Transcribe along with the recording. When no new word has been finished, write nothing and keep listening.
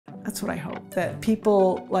That's what I hope, that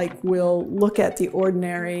people will look at the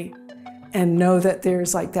ordinary and know that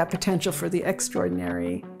there's that potential for the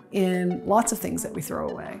extraordinary in lots of things that we throw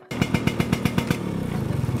away.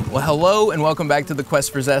 Well, hello and welcome back to the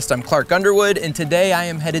Quest for Zest. I'm Clark Underwood, and today I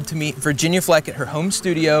am headed to meet Virginia Fleck at her home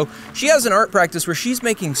studio. She has an art practice where she's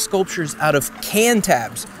making sculptures out of can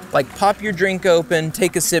tabs, like pop your drink open,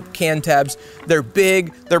 take a sip can tabs. They're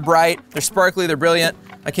big, they're bright, they're sparkly, they're brilliant.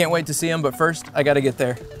 I can't wait to see them, but first I gotta get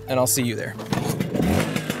there, and I'll see you there.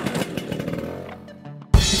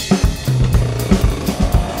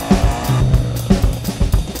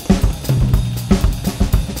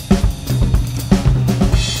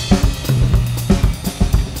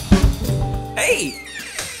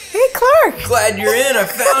 Glad you're in, I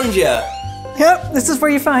found you. Yep, this is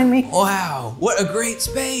where you find me. Wow, what a great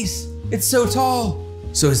space. It's so tall.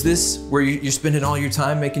 So is this where you're spending all your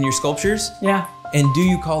time making your sculptures? Yeah. And do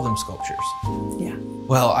you call them sculptures? Yeah.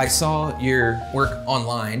 Well, I saw your work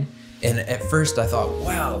online, and at first I thought,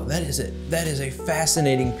 wow, that is a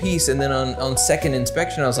fascinating piece. And then on second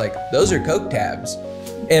inspection, I was like, those are Coke tabs,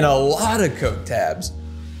 and a lot of Coke tabs.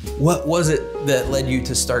 What was it that led you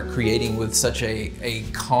to start creating with such a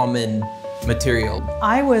common material?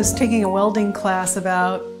 I was taking a welding class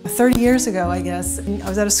about 30 years ago, I guess. I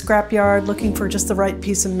was at a scrapyard looking for just the right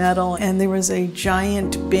piece of metal, and there was a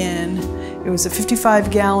giant bin. It was a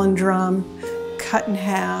 55-gallon drum cut in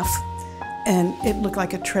half, and it looked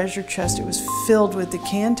like a treasure chest. It was filled with the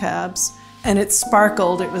can tabs, and it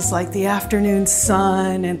sparkled. It was like the afternoon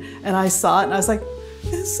sun, and I saw it, and I was like,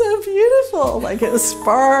 it's so beautiful. It was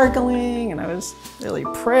sparkling, and I was really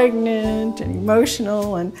pregnant and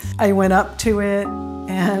emotional, and I went up to it,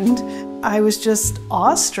 and I was just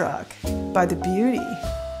awestruck by the beauty.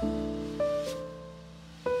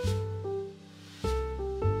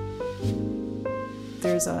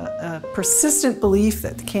 There's a persistent belief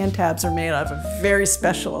that the can tabs are made out of a very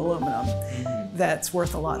special aluminum that's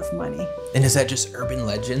worth a lot of money. And is that just urban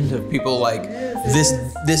legend of people like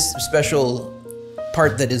this special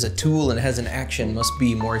part that is a tool and has an action must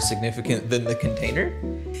be more significant than the container?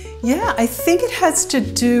 Yeah, I think it has to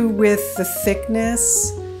do with the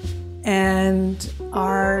thickness and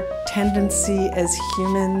our tendency as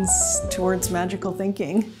humans towards magical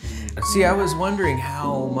thinking. See, I was wondering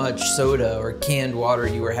how much soda or canned water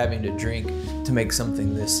you were having to drink to make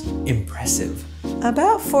something this impressive.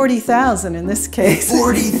 About 40,000 in this case.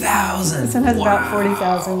 40,000! This one has about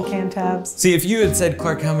 40,000 can tabs. See, if you had said,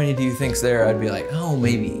 Clark, how many do you think's there? I'd be like, oh,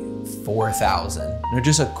 maybe 4,000. No,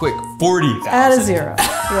 just a quick 40,000. Add a zero,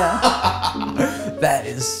 yeah. That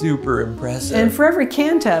is super impressive. And for every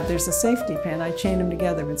can tab, there's a safety pin. I chain them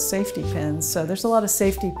together with safety pins, so there's a lot of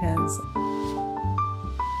safety pins.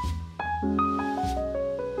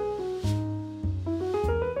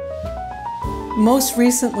 Most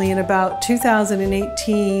recently, in about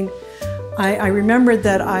 2018, I remembered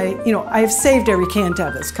that I've saved every can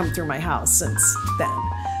tab that's come through my house since then.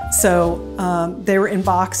 So they were in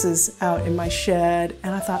boxes out in my shed,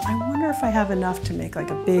 and I thought, I wonder if I have enough to make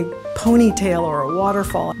a big ponytail or a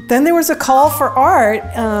waterfall. Then there was a call for art.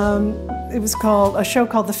 It was a show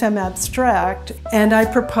called The Femme Abstract, and I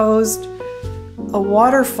proposed a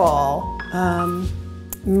waterfall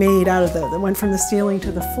made out of that went from the ceiling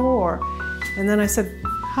to the floor. And then I said,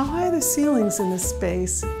 how high are the ceilings in this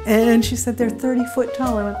space? And she said, they're 30 foot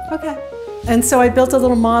tall. I went, okay. And so I built a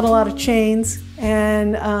little model out of chains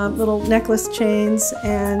and little necklace chains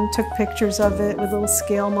and took pictures of it with little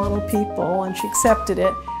scale model people, and she accepted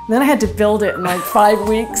it. And then I had to build it in 5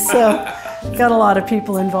 weeks, so got a lot of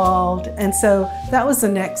people involved. And so that was the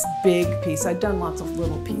next big piece. I'd done lots of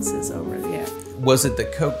little pieces over the years. Was it the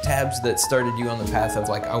Coke tabs that started you on the path of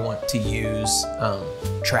I want to use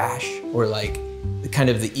trash or kind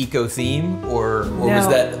of the eco theme, or was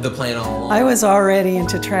that the plan all along? I was already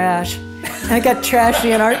into trash. I got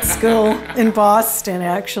trashy in art school in Boston,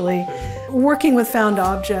 actually. Working with found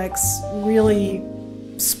objects really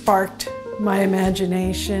sparked my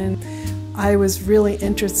imagination. I was really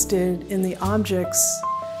interested in the objects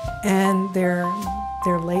and their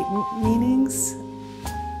latent meanings.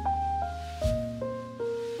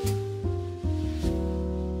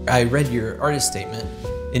 I read your artist statement,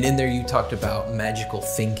 and in there you talked about magical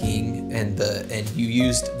thinking, and you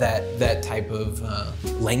used that type of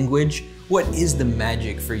language. What is the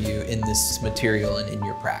magic for you in this material and in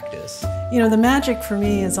your practice? The magic for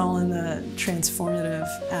me is all in the transformative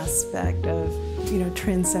aspect of,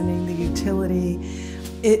 transcending the utility.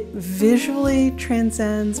 It visually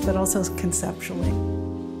transcends, but also conceptually.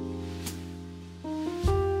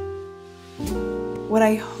 What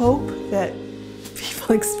I hope that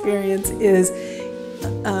people experience is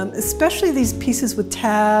especially these pieces with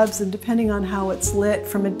tabs, and depending on how it's lit,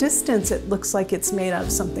 from a distance it looks like it's made out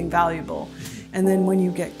of something valuable. And then when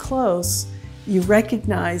you get close, you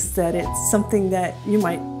recognize that it's something that you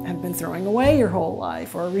might have been throwing away your whole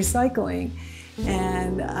life or recycling.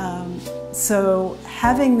 And so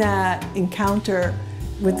having that encounter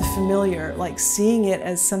with the familiar, like seeing it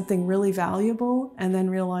as something really valuable and then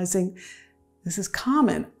realizing this is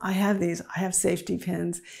common. I have these, I have safety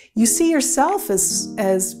pins. You see yourself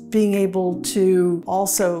as being able to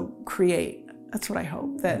also create. That's what I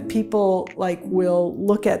hope, that people like will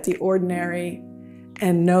look at the ordinary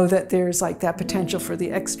and know that there's like that potential for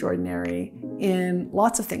the extraordinary in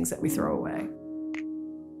lots of things that we throw away.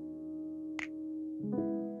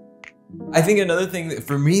 I think another thing that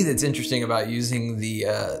for me that's interesting about using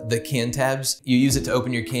the can tabs, you use it to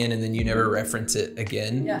open your can and then you never reference it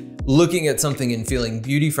again. Yeah. Looking at something and feeling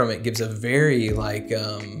beauty from it gives a very like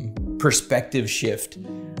perspective shift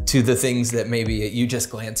to the things that maybe you just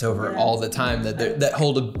glance over all the time that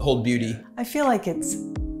hold beauty. I feel like it's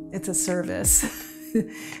a service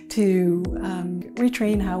to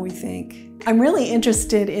retrain how we think. I'm really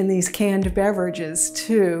interested in these canned beverages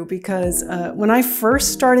too, because when I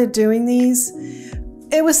first started doing these,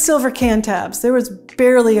 it was silver can tabs. There was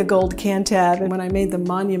barely a gold can tab. And when I made the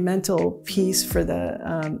monumental piece for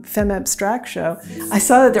the Femme Abstract show, I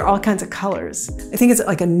saw that there are all kinds of colors. I think it's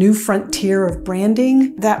like a new frontier of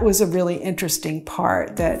branding. That was a really interesting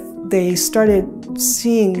part, that they started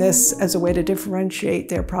seeing this as a way to differentiate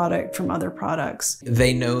their product from other products.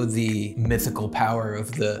 They know the mythical power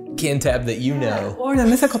of the can tab that you know. Or the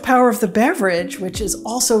mythical power of the beverage, which is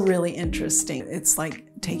also really interesting. It's like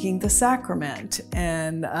taking the sacrament,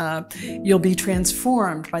 and you'll be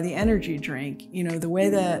transformed by the energy drink. You know, the way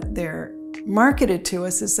that they're marketed to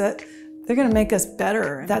us is that they're gonna make us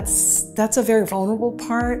better. That's a very vulnerable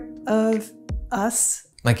part of us.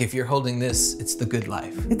 Like if you're holding this, it's the good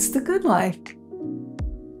life. It's the good life.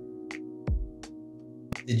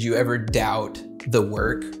 Did you ever doubt the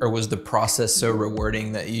work, or was the process so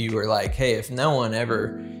rewarding that you were like, hey, if no one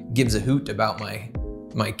ever gives a hoot about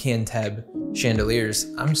my can tab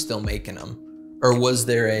chandeliers, I'm still making them? Or was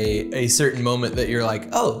there a certain moment that you're like,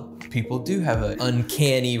 oh, people do have an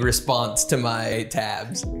uncanny response to my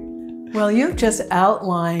tabs? Well, you've just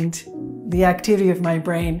outlined the activity of my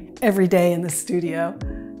brain every day in the studio.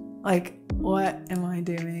 Like, what am I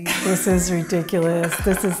doing? This is ridiculous.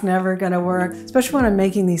 This is never gonna work. Especially when I'm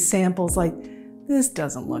making these samples, like, this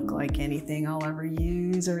doesn't look like anything I'll ever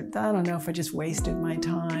use, or I don't know if I just wasted my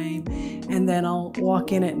time. And then I'll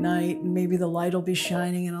walk in at night and maybe the light will be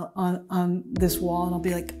shining and on this wall, and I'll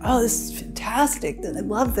be like, oh, this is fantastic. I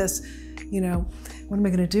love this. You know, what am I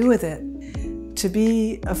gonna do with it? To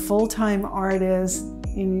be a full-time artist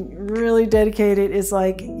and really dedicated is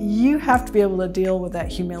like, you have to be able to deal with that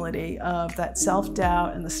humility of that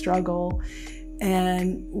self-doubt and the struggle.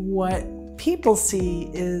 And what people see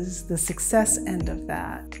is the success end of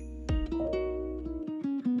that.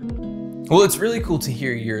 Well, it's really cool to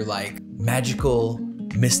hear your like magical,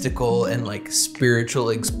 mystical, and like spiritual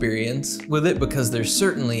experience with it, because there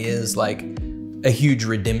certainly is like a huge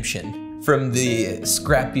redemption from the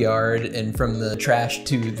scrapyard and from the trash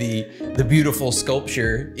to the beautiful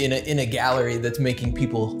sculpture in a gallery that's making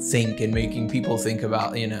people think and making people think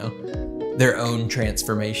about, you know, their own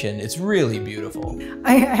transformation. It's really beautiful.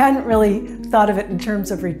 I hadn't really thought of it in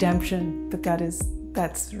terms of redemption, but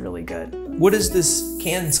that's really good. What is this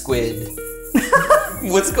can squid?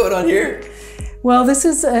 What's going on here? Well, this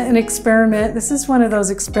is an experiment. This is one of those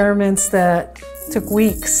experiments that took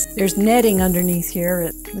weeks. There's netting underneath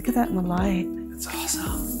here. Look at that in the light. That's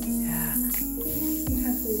awesome. Yeah. You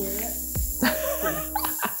have to wear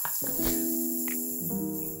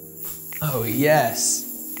it. Oh, yes.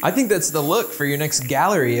 I think that's the look for your next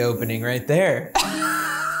gallery opening right there.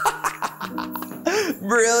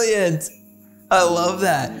 Brilliant. I love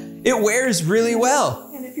that. It wears really well.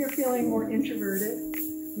 And if you're feeling more introverted,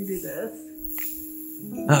 you do this.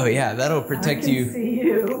 Oh yeah, that'll protect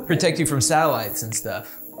you. Protect you from satellites and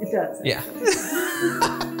stuff. It does. Yeah.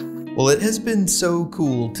 Well, it has been so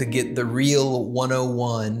cool to get the real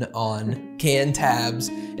 101 on can tabs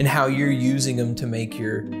and how you're using them to make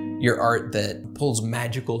your art that pulls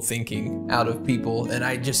magical thinking out of people. And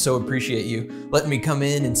I just so appreciate you letting me come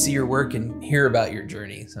in and see your work and hear about your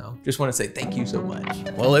journey. So just want to say thank you so much.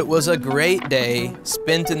 Well, it was a great day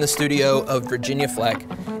spent in the studio of Virginia Fleck.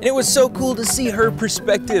 And it was so cool to see her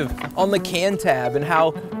perspective on the can tab and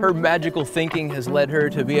how her magical thinking has led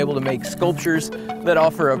her to be able to make sculptures that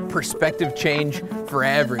offer a perspective change for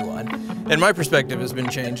everyone. And my perspective has been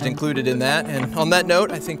changed, included in that. And on that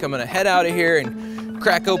note, I think I'm gonna head out of here and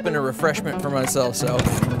crack open a refreshment for myself. So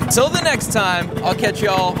until the next time, I'll catch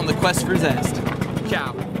y'all on the Quest for Zest.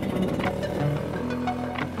 Ciao.